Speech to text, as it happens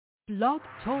Blog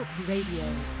Talk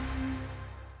Radio.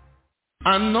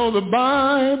 I know the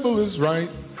Bible is right.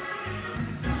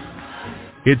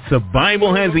 It's The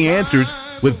Bible Has the Answers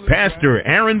with Pastor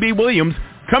Aaron B. Williams,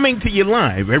 coming to you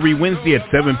live every Wednesday at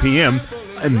 7 p.m.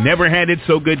 on Never Had It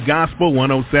So Good Gospel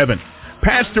 107.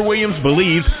 Pastor Williams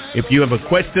believes if you have a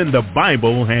question, the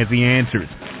Bible has the answers.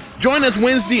 Join us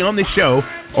Wednesday on the show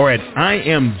or at I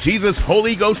Am Jesus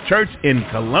Holy Ghost Church in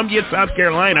Columbia, South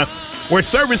Carolina, where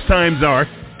service times are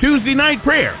Tuesday night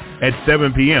prayer at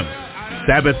 7 p.m.,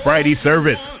 Sabbath Friday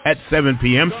service at 7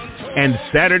 p.m., and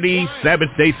Saturday Sabbath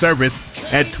day service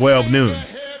at 12 noon.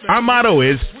 Our motto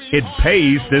is, it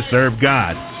pays to serve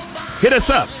God. Hit us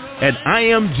up at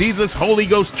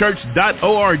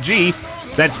IamJesusHolyGhostChurch.org.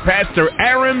 That's Pastor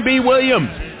Aaron B.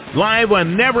 Williams, live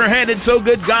on Never Had It So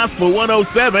Good Gospel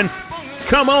 107.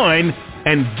 Come on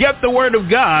and get the Word of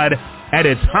God at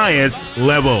its highest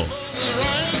level.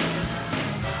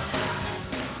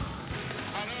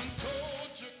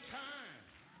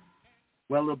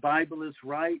 Well, the Bible is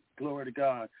right. Glory to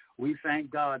God. We thank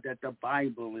God that the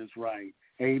Bible is right.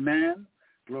 Amen.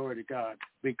 Glory to God.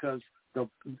 Because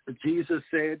Jesus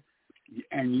said,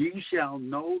 and ye shall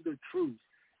know the truth,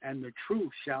 and the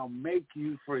truth shall make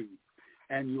you free.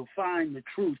 And you'll find the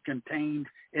truth contained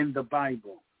in the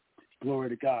Bible. Glory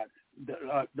to God.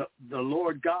 The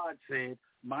Lord God said,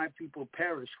 my people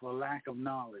perish for lack of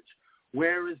knowledge.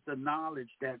 Where is the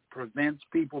knowledge that prevents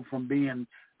people from being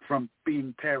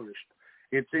perished?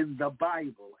 It's in the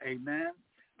Bible. Amen.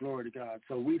 Glory to God.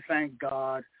 So we thank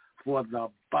God for the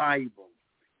Bible.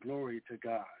 Glory to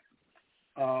God.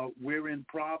 We're in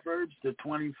Proverbs, the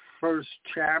 21st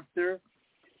chapter.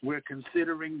 We're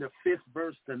considering the 5th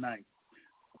verse tonight.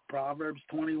 Proverbs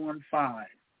 21:5.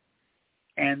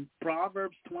 And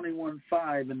Proverbs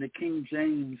 21:5 in the King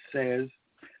James says,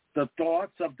 the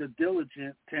thoughts of the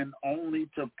diligent tend only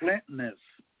to plenteousness,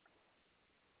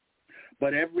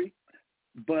 but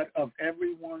of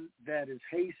everyone that is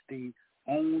hasty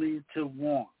only to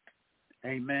want.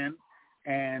 Amen.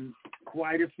 And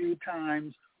quite a few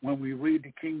times when we read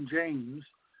the King James,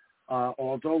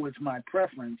 although it's my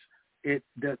preference,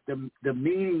 the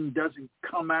meaning doesn't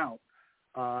come out.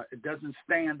 It doesn't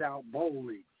stand out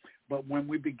boldly. But when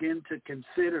we begin to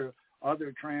consider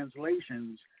other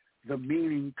translations, the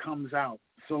meaning comes out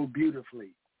so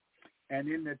beautifully. And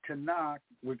in the Tanakh,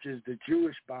 which is the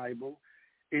Jewish Bible,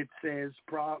 it says,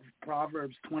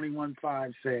 Proverbs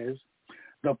 21:5 says,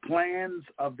 the plans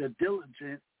of the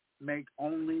diligent make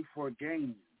only for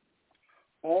gain.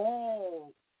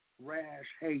 All rash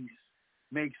haste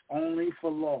makes only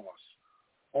for loss.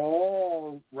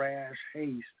 All rash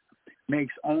haste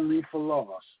makes only for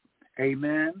loss.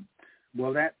 Amen?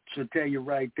 Well, that should tell you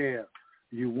right there.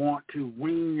 You want to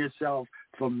wean yourself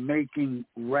from making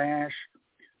rash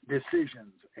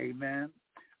decisions. Amen?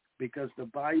 Because the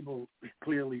Bible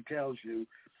clearly tells you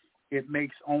it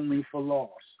makes only for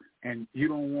loss, and you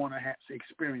don't want to have to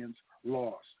experience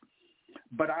loss.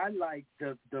 But I like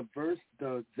the verse,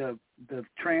 the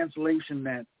translation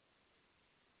that,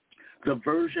 the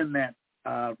version that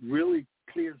really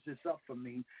clears this up for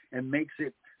me and makes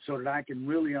it so that I can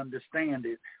really understand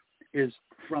it, is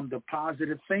from the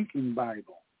Positive Thinking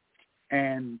Bible.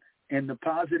 And in the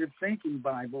Positive Thinking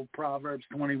Bible, Proverbs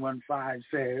 21:5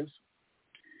 says,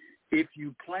 if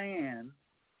you plan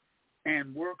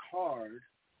and work hard,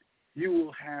 you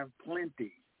will have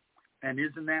plenty. And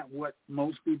isn't that what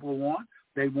most people want?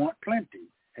 They want plenty.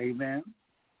 Amen.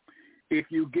 If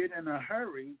you get in a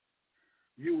hurry,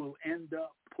 you will end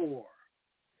up poor.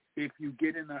 If you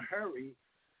get in a hurry,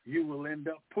 you will end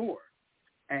up poor.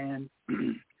 And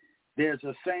there's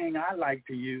a saying I like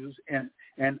to use, and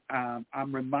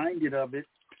I'm reminded of it.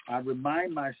 I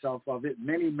remind myself of it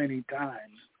many, many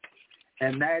times.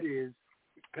 And that is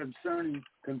concerning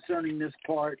this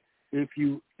part, if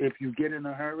you get in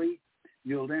a hurry,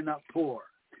 you'll end up poor.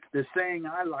 The saying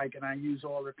I like and I use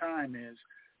all the time is,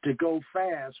 to go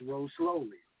fast, row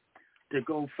slowly. To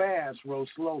go fast, row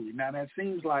slowly. Now, that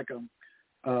seems like an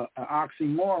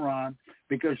oxymoron,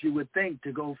 because you would think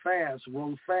to go fast,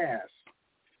 row fast.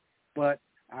 But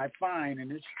I find,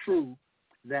 and it's true,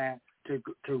 that to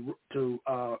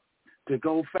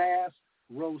go fast,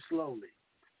 row slowly.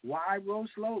 Why row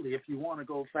slowly if you want to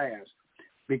go fast?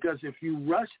 Because if you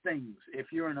rush things,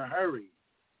 if you're in a hurry,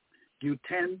 you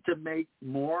tend to make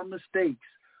more mistakes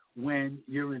when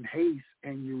you're in haste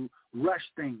and you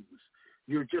rush things.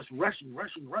 You're just rushing,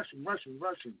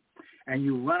 and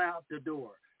you run out the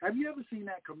door. Have you ever seen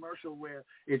that commercial where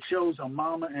it shows a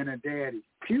mama and a daddy?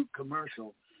 Cute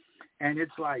commercial. And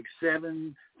it's like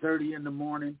 7:30 in the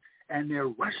morning, and they're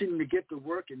rushing to get to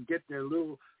work and get their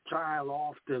little child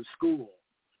off to school.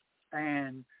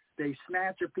 And they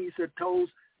snatch a piece of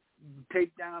toast,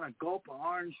 take down a gulp of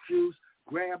orange juice,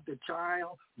 grab the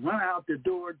child, run out the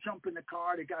door, jump in the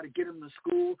car. They got to get them to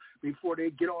school before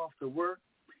they get off to work.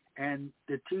 And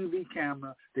the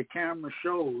camera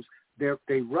shows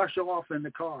they rush off in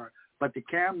the car, but the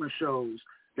camera shows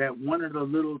that one of the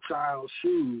little child's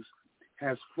shoes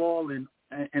has fallen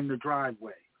in the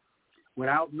driveway.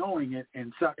 Without knowing it,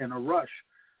 in a rush,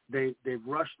 they've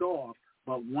rushed off.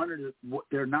 But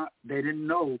they didn't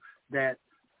know that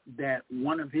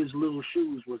one of his little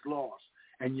shoes was lost,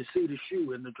 and you see the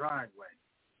shoe in the driveway.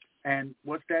 And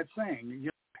what's that saying?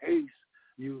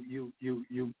 You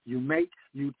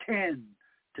tend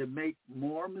to make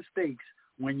more mistakes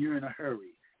when you're in a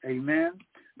hurry. Amen.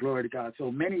 Glory to God.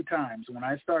 So many times when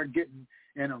I start getting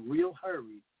in a real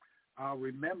hurry, I'll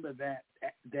remember that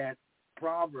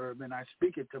proverb, and I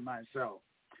speak it to myself: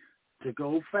 to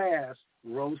go fast,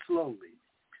 row slowly.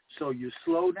 So you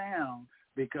slow down,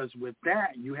 because with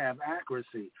that you have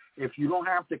accuracy. If you don't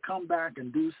have to come back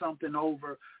and do something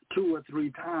over 2 or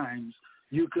 3 times,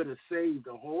 you could have saved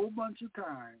a whole bunch of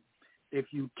time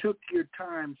if you took your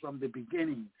time from the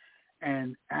beginning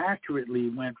and accurately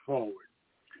went forward.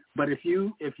 But if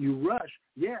you rush,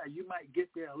 you might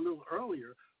get there a little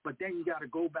earlier, but then you got to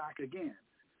go back again.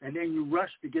 And then you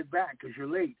rush to get back because you're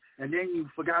late. And then you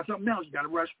forgot something else. You got to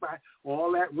rush back.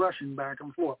 All that rushing back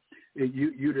and forth.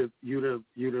 You'd have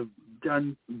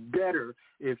done better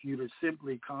if you'd have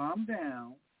simply calmed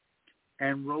down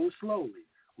and row slowly,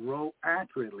 row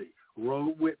accurately,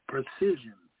 row with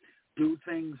precision, do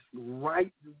things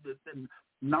right, and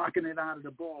knocking it out of the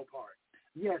ballpark.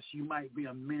 Yes, you might be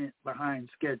a minute behind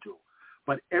schedule,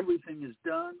 but everything is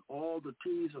done. All the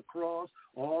T's are crossed.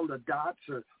 All the dots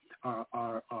are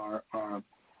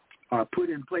put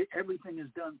in place. Everything is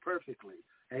done perfectly.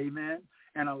 Amen.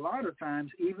 And a lot of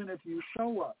times, even if you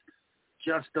show up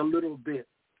just a little bit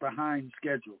behind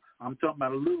schedule, I'm talking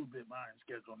about a little bit behind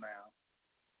schedule now,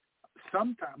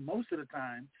 sometimes, most of the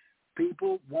time,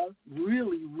 people won't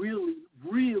really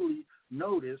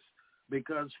notice,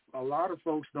 because a lot of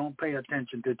folks don't pay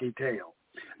attention to detail.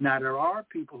 Now, there are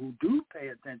people who do pay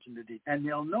attention to detail, and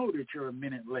they'll know that you're a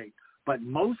minute late. But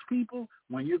most people,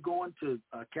 when you're going to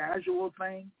a casual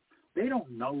thing, they don't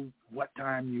know what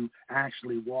time you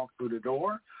actually walk through the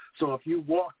door. So if you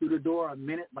walk through the door a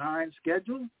minute behind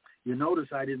schedule, you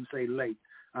notice I didn't say late.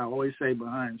 I always say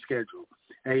behind schedule.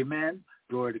 Amen.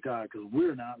 Glory to God, because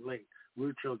we're not late.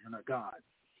 We're children of God.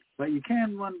 But you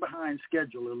can run behind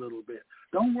schedule a little bit.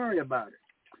 Don't worry about it.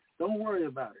 Don't worry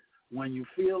about it. When you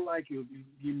feel like you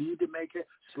need to make it,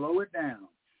 slow it down.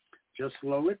 Just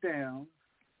slow it down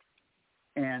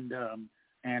and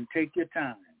take your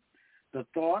time. The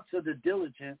thoughts of the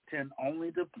diligent tend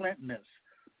only to plenteousness,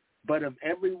 but of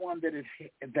everyone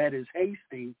that is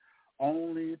hasty,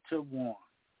 only to want.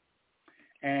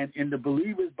 And in the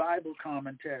Believer's Bible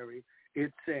Commentary,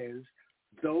 it says,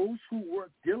 those who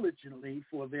work diligently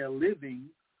for their living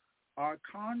are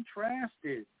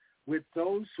contrasted with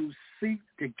those who seek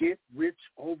to get rich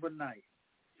overnight.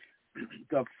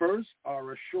 The first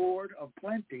are assured of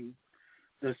plenty,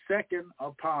 the second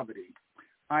of poverty.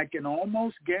 I can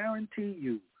almost guarantee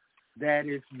you that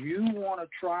if you want to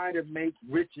try to make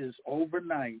riches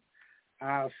overnight,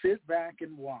 I'll sit back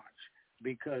and watch,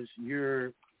 because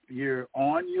you're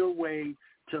on your way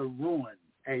to ruin.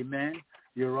 Amen.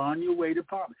 You're on your way to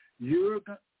poverty.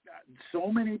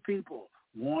 So many people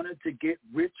wanted to get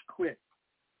rich quick,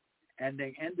 and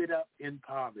they ended up in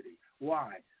poverty.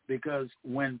 Why? Because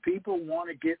when people want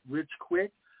to get rich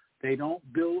quick, they don't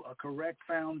build a correct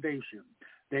foundation.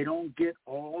 They don't get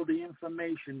all the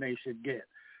information they should get.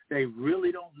 They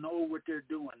really don't know what they're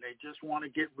doing. They just want to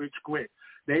get rich quick.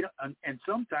 And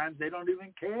sometimes they don't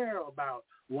even care about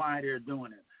why they're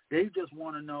doing it. They just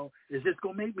want to know, is this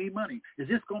going to make me money? Is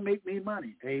this going to make me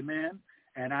money? Amen.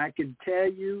 And I can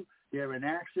tell you, they're an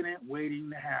accident waiting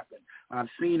to happen. I've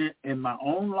seen it in my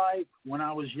own life when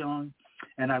I was young,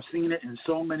 and I've seen it in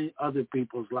so many other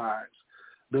people's lives.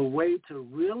 The way to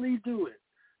really do it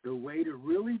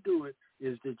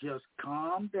is to just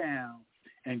calm down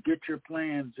and get your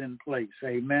plans in place.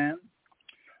 Amen.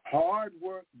 Hard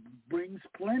work brings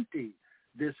plenty.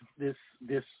 This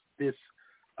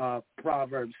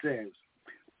proverb says,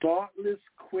 thoughtless,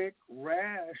 quick,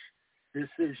 rash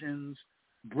decisions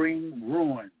bring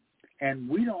ruin, and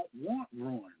we don't want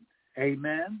ruin.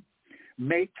 Amen.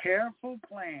 Make careful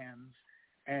plans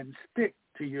and stick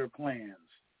to your plans,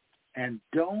 and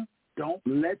don't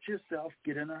let yourself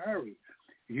get in a hurry.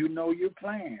 You know your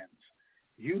plans.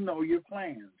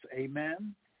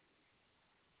 Amen.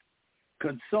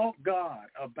 Consult God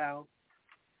about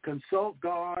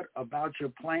your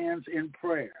plans in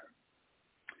prayer,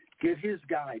 Get his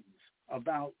guidance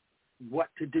about what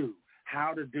to do,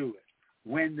 how to do it,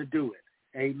 when to do it.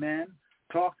 Amen.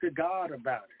 Talk to God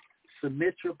about it.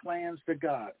 Submit your plans to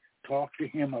God. Talk to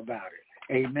him about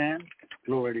it. Amen.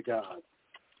 Glory to God.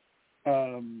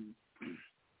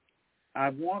 I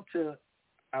want to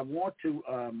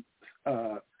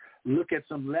look at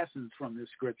some lessons from this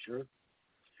scripture.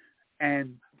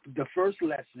 And the first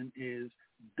lesson is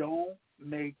don't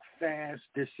make fast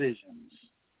decisions.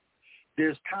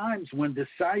 There's times when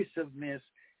decisiveness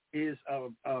is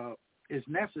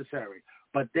necessary,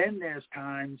 but then there's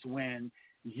times when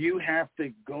you have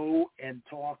to go and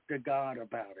talk to God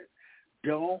about it.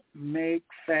 Don't make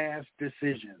fast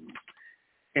decisions.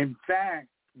 In fact,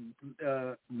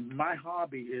 my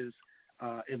hobby is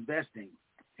investing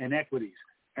in equities.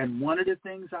 And one of the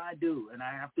things I do, and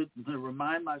I have to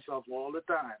remind myself all the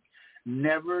time,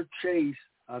 never chase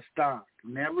a stock.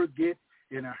 Never get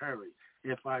in a hurry.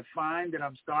 If I find that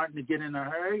I'm starting to get in a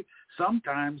hurry,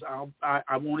 sometimes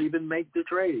I won't even make the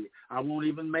trade. I won't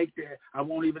even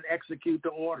execute the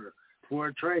order for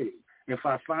a trade. If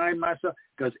I find myself,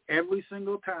 because every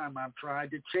single time I've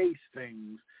tried to chase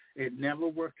things, it never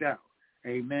worked out.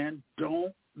 Amen.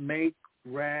 Don't make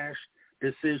rash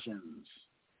decisions.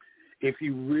 If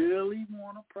you really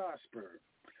want to prosper,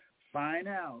 find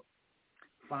out,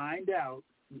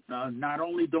 not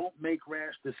only don't make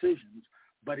rash decisions,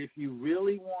 but if you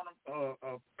really want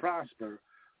to prosper,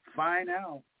 find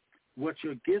out what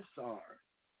your gifts are.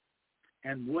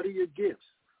 And what are your gifts?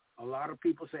 A lot of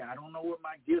people say, I don't know what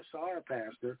my gifts are,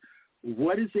 Pastor.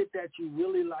 What is it that you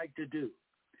really like to do?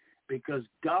 Because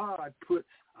God puts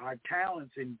our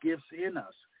talents and gifts in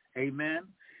us. Amen.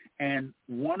 And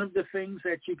one of the things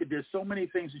that you could, there's so many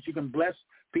things that you can bless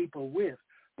people with,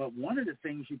 but one of the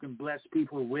things you can bless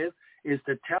people with is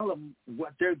to tell them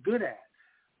what they're good at,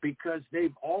 because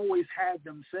they've always had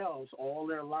themselves all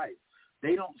their life.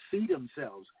 They don't see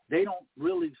themselves.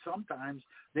 Sometimes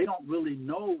they don't really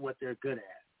know what they're good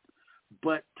at.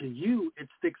 But to you, it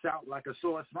sticks out like a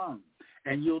sore thumb.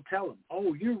 And you'll tell them,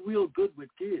 oh, you're real good with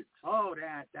kids. Oh,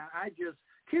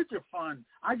 kids are fun.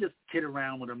 I just kid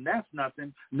around with them. That's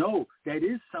nothing. No, that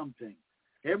is something.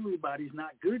 Everybody's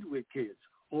not good with kids.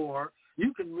 Or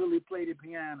you can really play the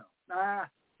piano. That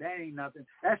ain't nothing.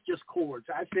 That's just chords.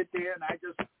 I sit there and I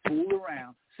just fool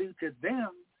around. See, to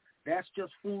them, that's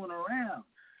just fooling around.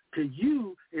 To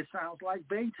you, it sounds like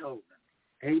Beethoven.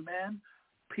 Amen.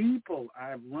 People,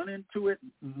 I've run into it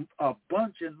a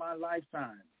bunch in my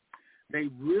lifetime. They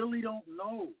really don't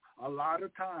know a lot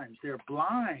of times. They're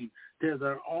blind to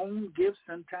their own gifts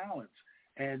and talents.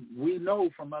 And we know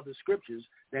from other scriptures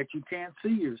that you can't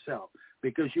see yourself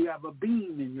because you have a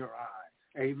beam in your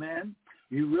eye. Amen?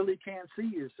 You really can't see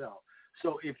yourself.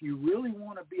 So if you really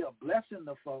want to be a blessing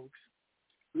to folks,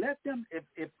 let them,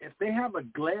 if they have a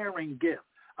glaring gift.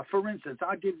 For instance,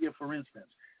 I'll give you for instance.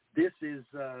 This is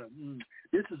a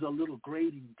little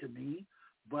grating to me,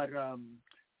 but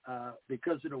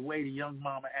because of the way the young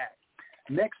mama acts.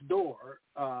 Next door,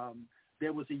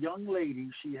 there was a young lady.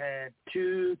 She had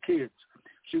 2 kids.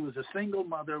 She was a single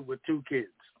mother with 2 kids.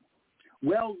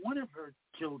 Well, one of her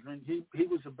children, he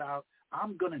was about,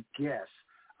 I'm going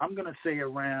to say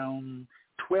around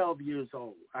 12 years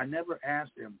old. I never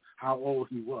asked him how old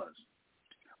he was.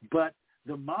 But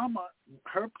the mama,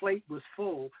 her plate was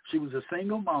full. She was a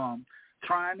single mom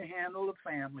trying to handle the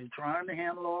family, trying to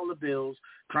handle all the bills,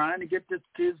 trying to get the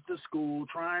kids to school,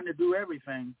 trying to do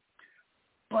everything.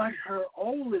 But her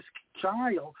oldest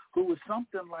child, who was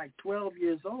something like 12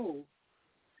 years old,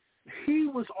 he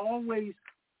always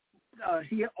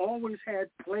had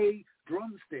play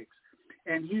drumsticks.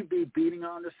 And he'd be beating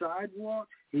on the sidewalk.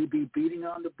 He'd be beating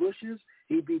on the bushes.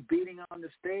 He'd be beating on the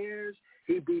stairs.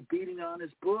 He'd be beating on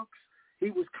his books. He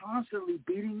was constantly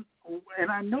beating, and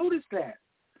I noticed that.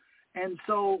 And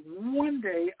so one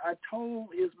day I told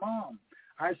his mom,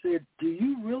 I said, do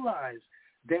you realize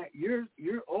that your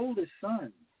oldest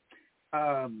son,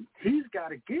 he's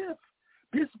got a gift.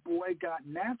 This boy got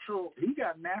natural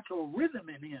rhythm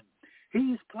in him.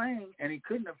 He's playing, and he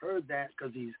couldn't have heard that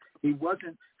because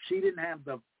she didn't have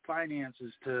the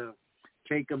finances to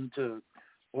take him to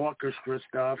orchestra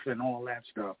stuff and all that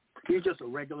stuff. He's just a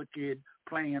regular kid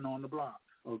playing on the block,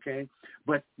 okay?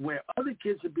 But where other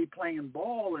kids would be playing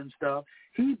ball and stuff,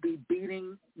 he'd be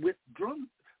beating with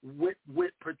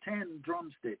pretend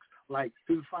drumsticks, like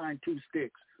he'd find 2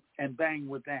 sticks and bang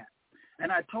with that.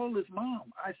 And I told his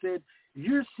mom, I said,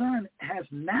 your son has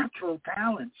natural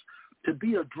talents to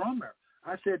be a drummer.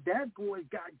 I said, that boy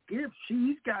got gifts.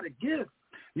 He's got a gift.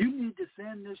 You need to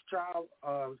send this child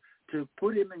to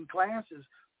put him in classes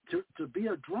to be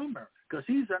a drummer because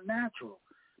he's a natural.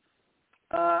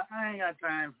 I ain't got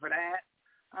time for that.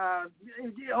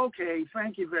 Okay,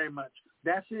 thank you very much.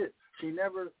 That's it. She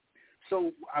never.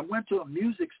 So I went to a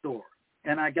music store,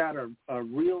 and I got a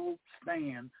real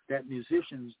stand that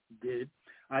musicians did.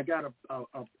 I got a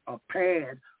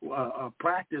pad, a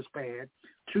practice pad,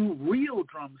 2 real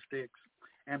drumsticks,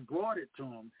 and brought it to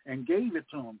them and gave it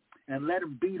to them and let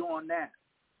them beat on that.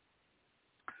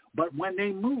 But when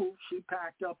they moved, she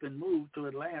packed up and moved to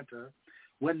Atlanta.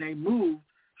 When they moved,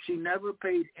 she never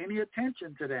paid any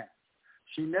attention to that.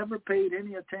 She never paid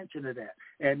any attention to that.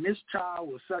 And this child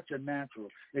was such a natural.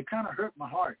 It kind of hurt my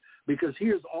heart because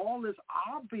here's all this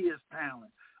obvious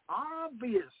talent,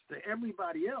 obvious to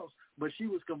everybody else, but she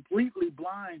was completely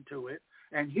blind to it,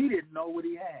 and he didn't know what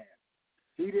he had.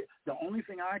 The only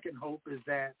thing I can hope is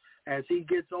that as he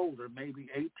gets older, maybe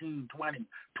 18, 20,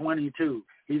 22,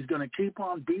 he's going to keep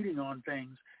on beating on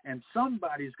things, and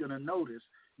somebody's going to notice,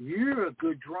 you're a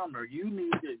good drummer. You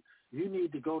need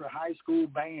to go to high school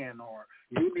band, or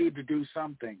you need to do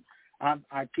something.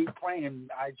 I keep praying.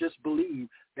 I just believe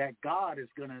that God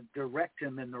is going to direct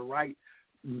him in the right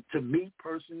to meet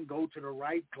person, go to the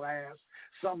right class.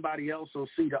 Somebody else will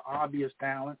see the obvious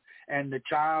talent, and the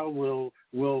child will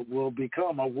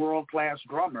become a world-class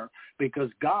drummer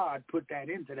because God put that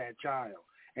into that child.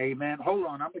 Amen. Hold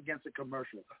on. I'm against a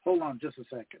commercial. Hold on just a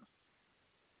second.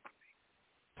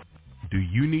 Do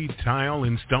you need tile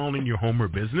installed in your home or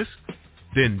business?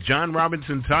 Then John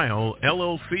Robinson Tile,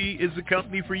 LLC is the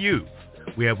company for you.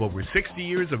 We have over 60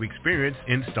 years of experience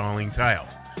installing tile.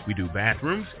 We do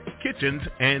bathrooms, kitchens,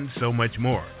 and so much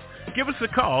more. Give us a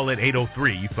call at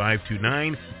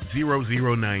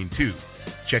 803-529-0092.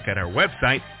 Check out our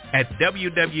website at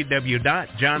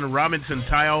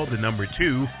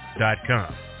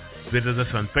www.johnrobinsontile2.com. Visit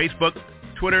us on Facebook,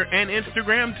 Twitter, and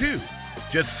Instagram too.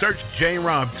 Just search J.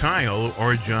 Rob Tile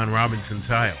or John Robinson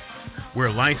Tile. We're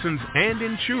licensed and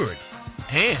insured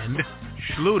and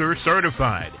Schluter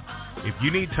certified. If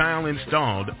you need tile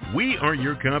installed, we are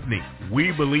your company.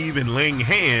 We believe in laying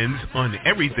hands on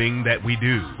everything that we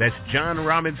do. That's John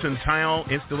Robinson Tile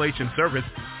Installation Service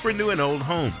for new and old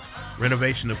homes.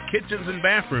 Renovation of kitchens and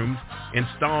bathrooms,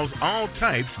 installs all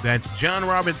types. That's John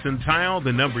Robinson Tile,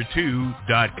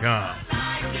 2.com.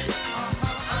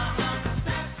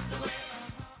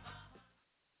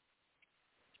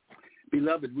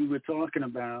 Beloved, we were talking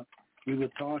about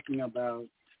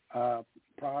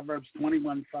Proverbs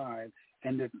 21:5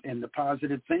 and the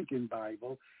Positive Thinking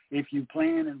Bible. If you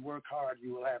plan and work hard,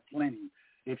 you will have plenty.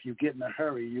 If you get in a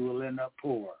hurry, you will end up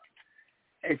poor.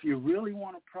 If you really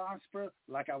want to prosper,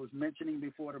 like I was mentioning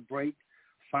before the break,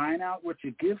 find out what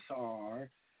your gifts are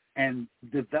and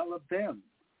develop them.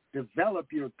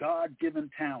 Develop your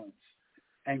God-given talents.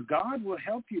 And God will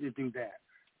help you to do that.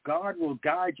 God will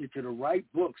guide you to the right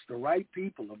books, the right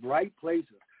people, the right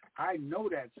places. I know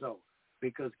that so,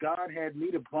 because God had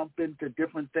me to bump into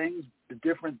different things, the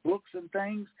different books and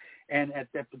things, and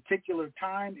at that particular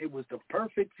time, it was the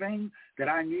perfect thing that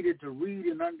I needed to read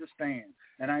and understand.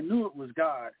 And I knew it was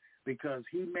God because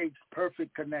he makes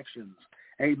perfect connections.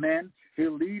 Amen.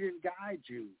 He'll lead and guide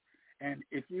you. And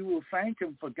if you will thank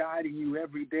him for guiding you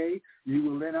every day, you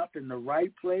will end up in the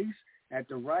right place at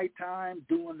the right time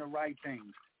doing the right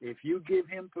things. If you give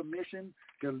him permission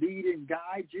to lead and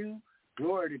guide you,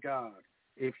 glory to God.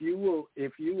 If you will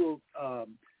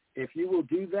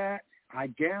do that, I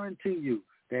guarantee you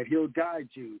that he'll guide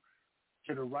you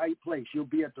to the right place. You'll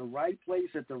be at the right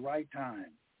place at the right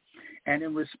time. And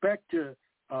in respect to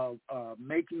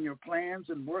making your plans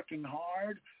and working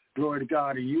hard, glory to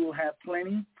God, and you will have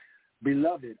plenty.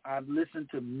 Beloved, I've listened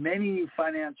to many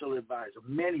financial advisors,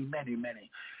 many.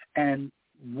 And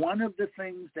one of the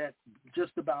things that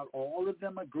just about all of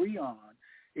them agree on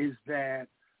is that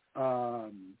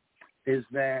one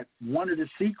of the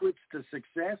secrets to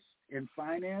success in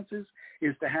finances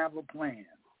is to have a plan.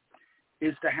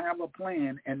 Is to have a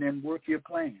plan and then work your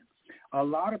plan. A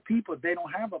lot of people, they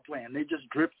don't have a plan. They just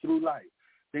drift through life.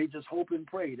 They just hope and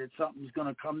pray that something's going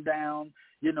to come down,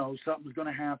 something's going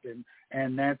to happen,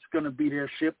 and that's going to be their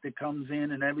ship that comes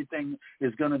in and everything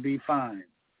is going to be fine.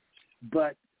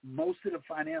 But most of the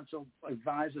financial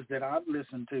advisors that I've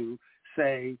listened to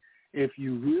say, if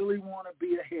you really want to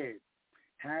be ahead,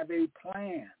 have a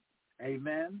plan.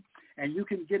 Amen. And you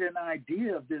can get an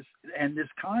idea of this and this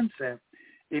concept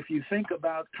if you think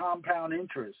about compound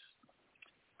interest.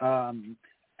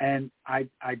 And I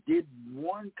did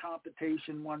one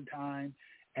computation one time,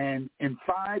 and in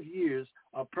 5 years,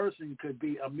 a person could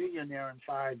be a millionaire in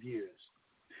 5 years.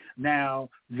 Now,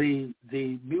 the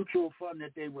mutual fund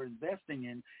that they were investing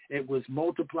in, it was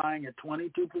multiplying at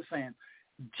 22%,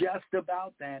 just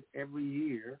about that every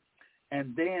year.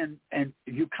 and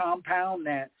you compound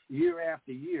that year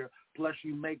after year, plus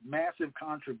you make massive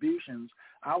contributions,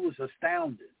 I was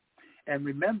astounded. And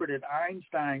remember that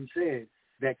Einstein said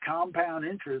that compound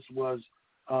interest was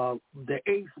the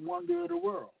eighth wonder of the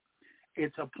world.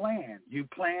 It's a plan. You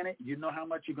plan it. You know how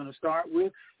much you're going to start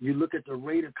with. You look at the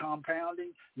rate of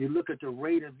compounding. You look at the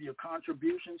rate of your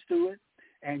contributions to it,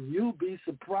 and you'll be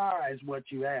surprised what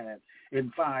you have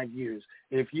in 5 years.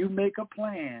 If you make a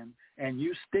plan and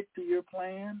you stick to your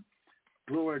plan,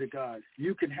 glory to God,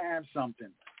 you can have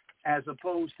something, as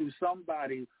opposed to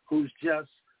somebody who's just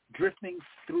drifting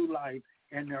through life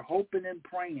and they're hoping and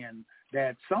praying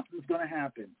that something's going to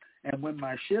happen. And when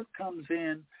my ship comes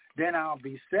in, then I'll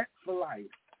be set for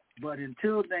life. But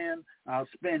until then, I'll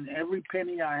spend every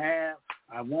penny I have.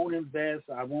 I won't invest.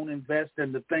 I won't invest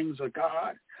in the things of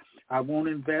God. I won't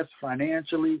invest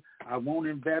financially. I won't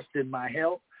invest in my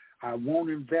health. I won't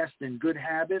invest in good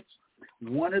habits.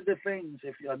 One of the things,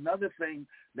 another thing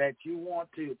that you want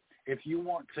to, if you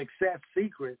want success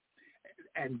secret,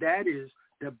 and that is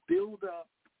to build up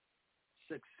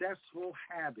successful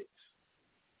habits.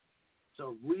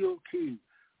 So real key,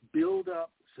 build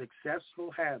up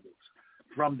successful habits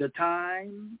from the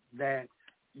time that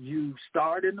you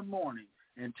start in the morning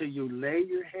until you lay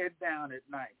your head down at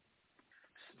night.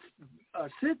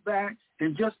 Sit back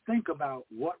and just think about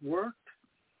what worked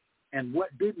and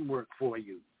what didn't work for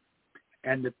you,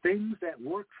 and the things that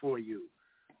worked for you,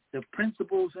 the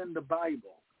principles in the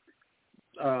Bible,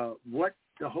 what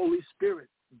the Holy Spirit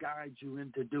guides you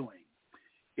into doing.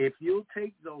 If you'll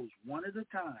take those one at a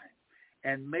time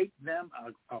and make them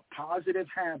a positive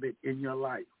habit in your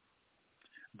life,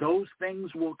 those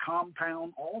things will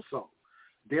compound also.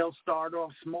 They'll start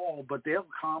off small, but they'll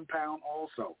compound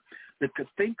also. Because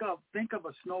think of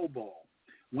a snowball.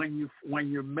 When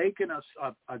you're making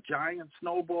a giant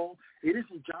snowball, it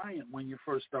isn't giant when you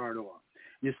first start off.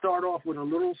 You start off with a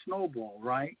little snowball,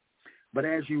 right? But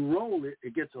as you roll it,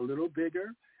 it gets a little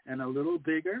bigger and a little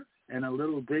bigger and a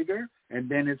little bigger, and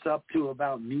then it's up to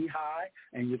about knee high,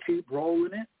 and you keep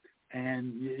rolling it,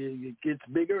 and it gets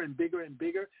bigger and bigger and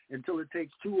bigger until it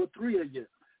takes 2 or 3 of you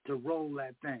to roll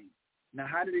that thing. Now,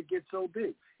 how did it get so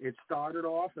big? It started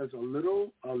off as a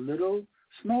little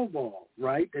snowball,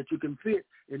 right, that you can fit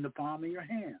in the palm of your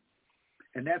hand.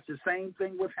 And that's the same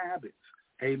thing with habits.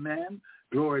 Amen.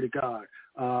 Glory to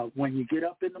God. When you get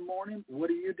up in the morning, what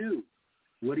do you do?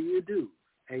 What do you do?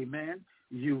 Amen.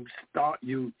 You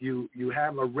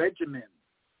have a regimen,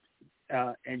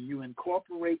 and you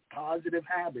incorporate positive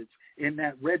habits in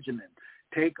that regimen.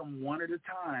 Take them one at a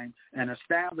time and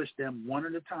establish them one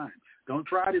at a time. Don't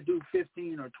try to do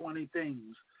 15 or 20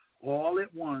 things all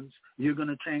at once. You're going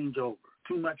to change over.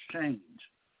 Too much change.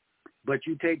 But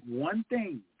you take one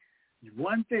thing.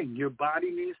 Your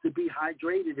body needs to be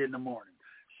hydrated in the morning.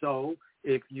 So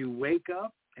if you wake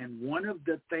up, and one of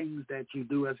the things that you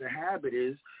do as a habit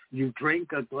is you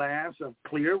drink a glass of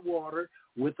clear water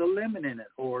with a lemon in it,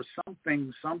 or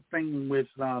something with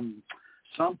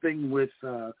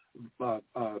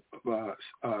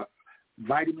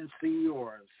vitamin C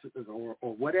or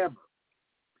whatever.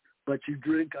 But you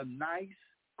drink a nice,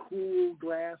 cool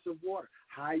glass of water.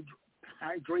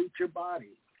 Hydrate your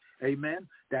body. Amen.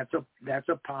 That's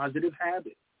a positive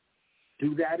habit.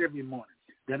 Do that every morning.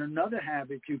 Then another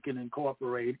habit you can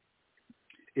incorporate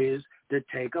is to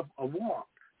take a walk.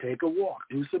 Take a walk.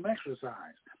 Do some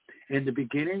exercise. In the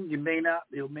beginning,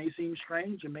 it may seem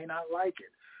strange. You may not like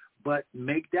it. But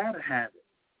make that a habit.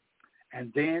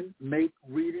 And then make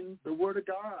reading the Word of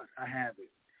God a habit.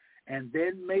 And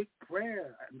then make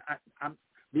prayer.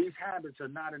 These habits are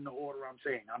not in the order I'm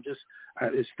saying. I'm just,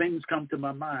 as things come to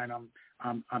my mind,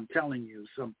 I'm telling you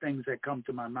some things that come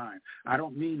to my mind. I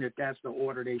don't mean that that's the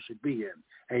order they should be in.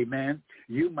 Amen.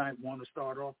 You might want to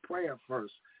start off prayer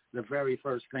first, the very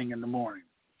first thing in the morning.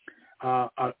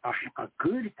 A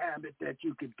good habit that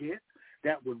you could get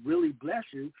that would really bless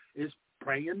you is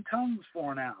pray in tongues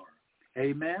for an hour.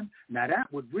 Amen. Now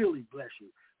that would really bless you,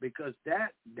 because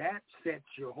that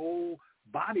sets your whole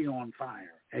body on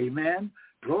fire. Amen.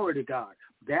 Glory to God.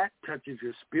 That touches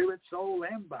your spirit, soul,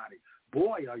 and body.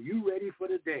 Boy, are you ready for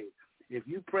the day. If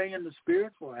you pray in the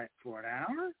spirit for an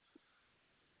hour,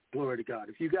 glory to God.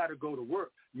 If you got to go to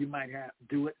work, you might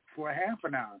do it for a half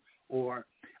an hour. Or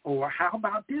how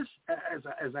about this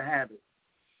as a habit?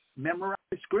 Memorize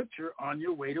scripture on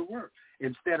your way to work.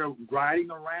 Instead of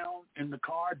riding around in the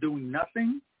car doing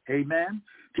nothing, amen,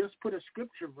 just put a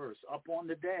scripture verse up on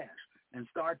the dash and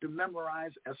start to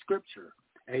memorize a scripture.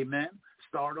 Amen.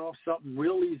 Start off something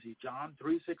real easy, John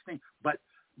 3:16. But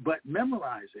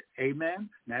memorize it. Amen.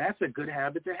 Now that's a good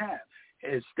habit to have.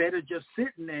 Instead of just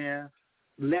sitting there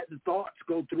letting thoughts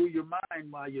go through your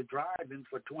mind while you're driving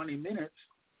for 20 minutes.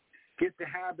 Get the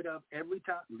habit of every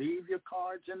time, leave your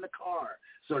cards in the car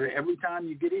so that every time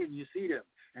you get in, you see them,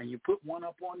 and you put one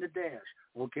up on the dash.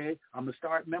 Okay, I'm going to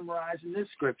start memorizing this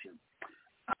scripture.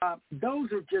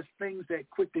 Those are just things that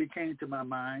quickly came to my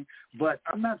mind, but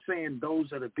I'm not saying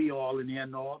those are the be-all and the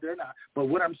end-all. They're not. But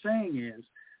what I'm saying is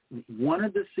one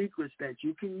of the secrets that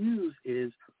you can use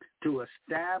is to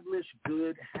establish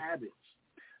good habits.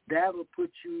 That will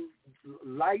put you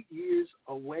light years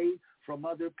away from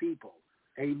other people.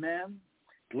 Amen?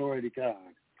 Glory to God.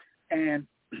 And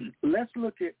let's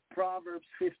look at Proverbs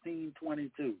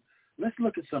 15:22. Let's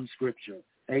look at some scripture.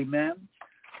 Amen?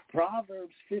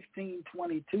 Proverbs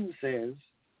 15:22 says,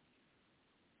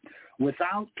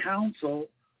 without counsel,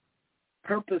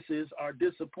 purposes are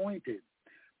disappointed,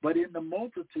 but in the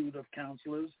multitude of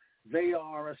counselors, they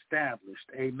are established.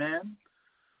 Amen?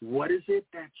 What is it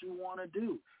that you want to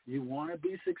do? You want to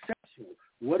be successful.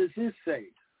 What does this say?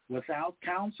 Without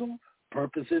counsel,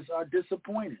 purposes are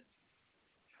disappointed.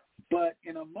 But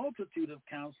in a multitude of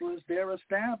counselors, they're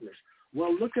established.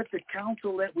 Well, look at the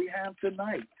counsel that we have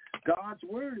tonight. God's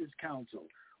word is counsel.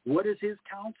 What is his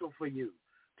counsel for you?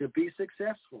 To be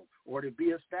successful or to be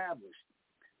established.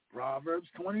 Proverbs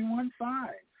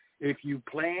 21:5. If you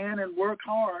plan and work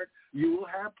hard, you will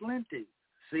have plenty.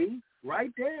 See,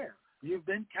 right there, you've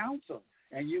been counseled,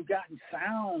 and you've gotten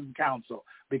sound counsel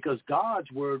because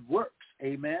God's word works.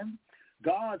 Amen?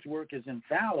 God's work is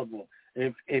infallible.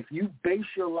 If you base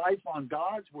your life on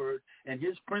God's word and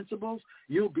his principles,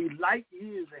 you'll be light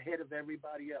years ahead of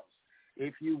everybody else.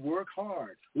 If you work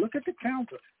hard, look at the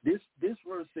counsel. This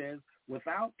verse says,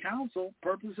 without counsel,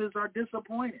 purposes are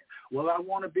disappointed. Well, I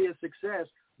want to be a success,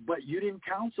 but you didn't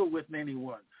counsel with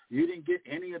anyone. You didn't get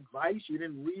any advice. You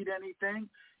didn't read anything.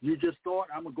 You just thought,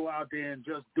 I'm going to go out there and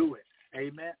just do it.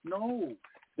 Amen? No.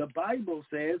 The Bible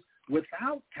says,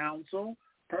 without counsel,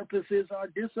 purposes are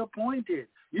disappointed.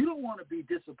 You don't want to be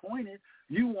disappointed.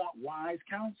 You want wise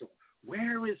counsel.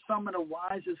 Where is some of the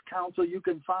wisest counsel you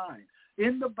can find?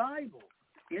 In the Bible.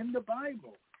 In the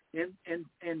Bible. In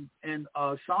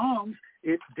Psalms,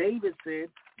 David said,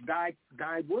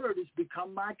 thy word has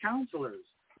become my counselors.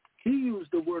 He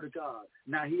used the word of God.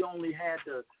 Now he only had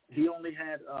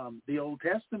the Old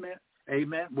Testament.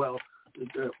 Amen. Well,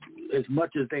 as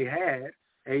much as they had.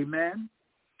 Amen.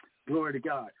 Glory to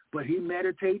God. But he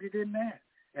meditated in that,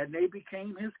 and they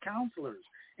became his counselors.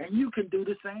 And you can do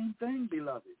the same thing,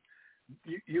 beloved.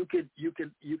 You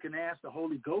can ask the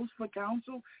Holy Ghost for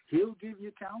counsel. He'll give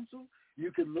you counsel.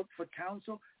 You can look for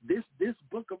counsel. This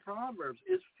book of Proverbs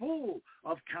is full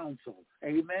of counsel.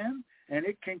 Amen. And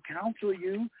it can counsel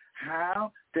you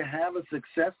how to have a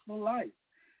successful life.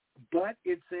 But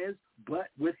it says, but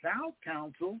without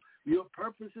counsel, your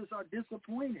purposes are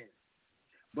disappointed.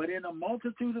 But in a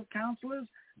multitude of counselors,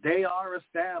 they are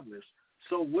established.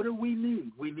 So what do we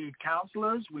need? We need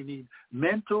counselors. We need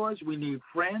mentors. We need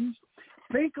friends.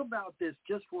 Think about this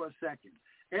just for a second.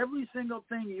 Every single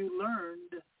thing you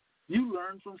learned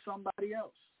from somebody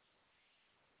else.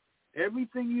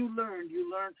 Everything you learned.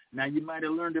 Now, you might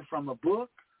have learned it from a book,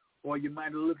 or you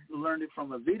might have learned it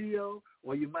from a video,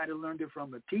 or you might have learned it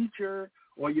from a teacher,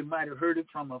 or you might have heard it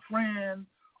from a friend,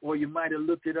 or you might have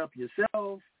looked it up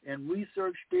yourself and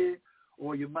researched it,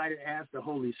 or you might have asked the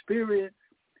Holy Spirit.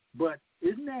 But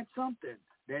isn't that something?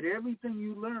 That everything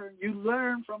you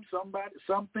learn from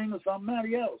something or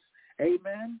somebody else.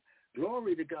 Amen?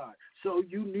 Glory to God. So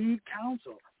you need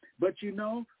counsel. But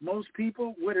most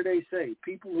people, what do they say?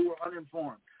 People who are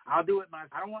uninformed. I'll do it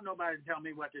myself. I don't want nobody to tell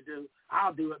me what to do.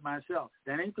 I'll do it myself.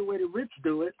 That ain't the way the rich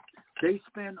do it. They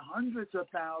spend hundreds of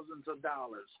thousands of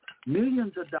dollars,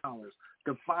 millions of dollars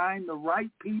to find the right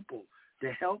people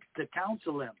to help to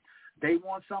counsel them. They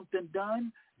want something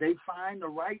done. They find the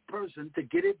right person to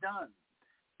get it done.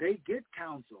 They get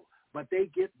counsel, but they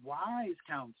get wise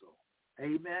counsel.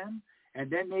 Amen? And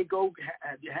then they go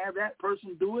have that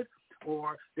person do it,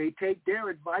 or they take their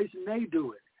advice and they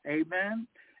do it. Amen?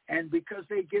 And because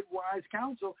they get wise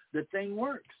counsel, the thing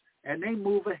works, and they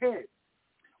move ahead.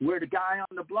 Where the guy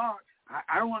on the block,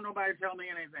 I don't want nobody to tell me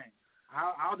anything.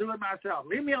 I'll do it myself.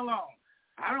 Leave me alone.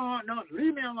 I don't want no,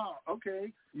 leave me alone.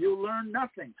 Okay, you'll learn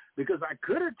nothing because I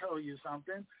could have told you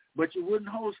something, but you wouldn't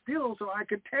hold still so I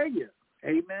could tell you.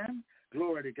 Amen?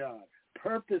 Glory to God.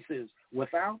 Purposes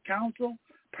without counsel,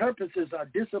 purposes are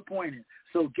disappointed.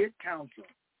 So get counsel.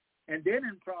 And then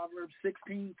in Proverbs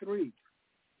 16:3,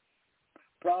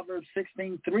 Proverbs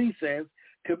 16:3 says,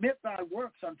 commit thy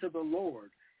works unto the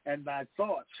Lord, and thy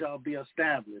thoughts shall be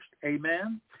established.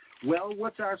 Amen? Well,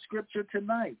 what's our scripture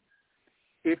tonight?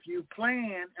 If you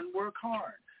plan and work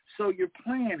hard. So you're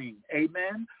planning,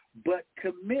 amen? but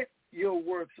commit your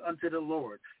works unto the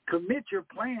Lord. Commit your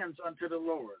plans unto the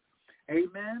Lord.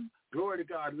 Amen. Glory to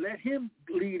God. Let him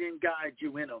lead and guide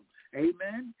you in them.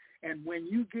 Amen. And when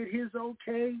you get his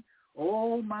okay,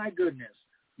 oh my goodness,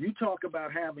 you talk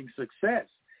about having success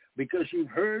because you've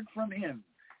heard from him.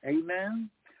 Amen.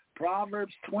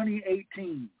 Proverbs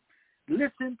 20:18.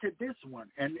 Listen to this one,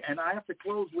 and I have to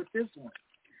close with this one.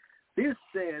 This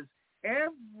says,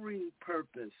 every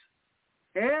purpose,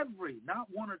 not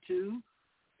one or two,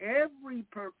 every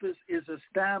purpose is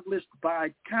established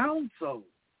by counsel,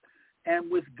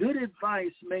 and with good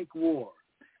advice make war.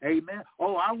 Amen.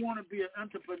 Oh, I want to be an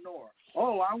entrepreneur.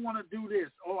 Oh, I want to do this.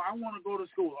 Oh, I want to go to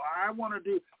school. I want to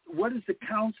do. What is the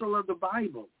counsel of the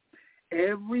Bible?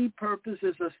 Every purpose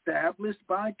is established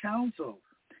by counsel,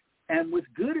 and with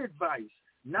good advice,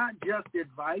 not just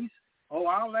advice. Oh,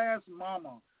 I'll ask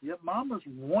Mama. Yeah, Mama's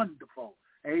wonderful.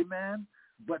 Amen.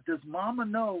 But does Mama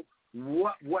know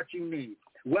what you need?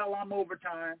 Well, I'm over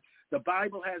time. The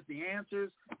Bible has the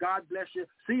answers. God bless you.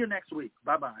 See you next week.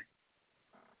 Bye-bye.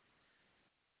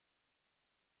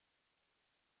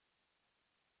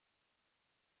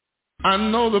 I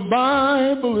know the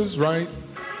Bible is right.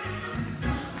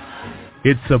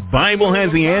 It's The Bible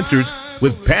Has the Answers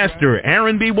with Pastor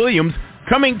Aaron B. Williams,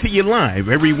 coming to you live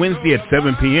every Wednesday at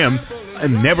 7 p.m.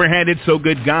 on Never Had It So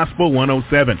Good Gospel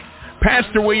 107.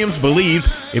 Pastor Williams believes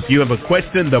if you have a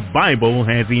question, the Bible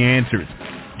has the answers.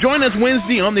 Join us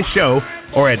Wednesday on the show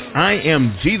or at I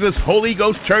Am Jesus Holy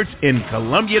Ghost Church in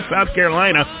Columbia, South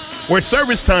Carolina, where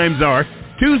service times are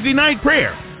Tuesday night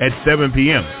prayer at 7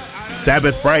 p.m.,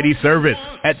 Sabbath Friday service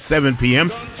at 7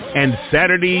 p.m., and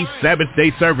Saturday Sabbath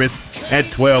day service at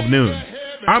 12 noon.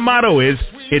 Our motto is,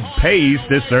 it pays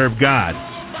to serve God.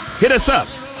 Hit us up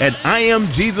at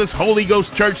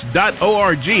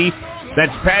IamJesusHolyGhostChurch.org.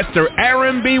 That's Pastor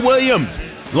Aaron B. Williams,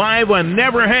 live on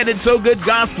Never Had It So Good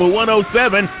Gospel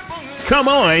 107. Come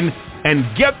on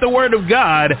and get the Word of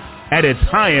God at its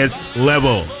highest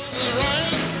level.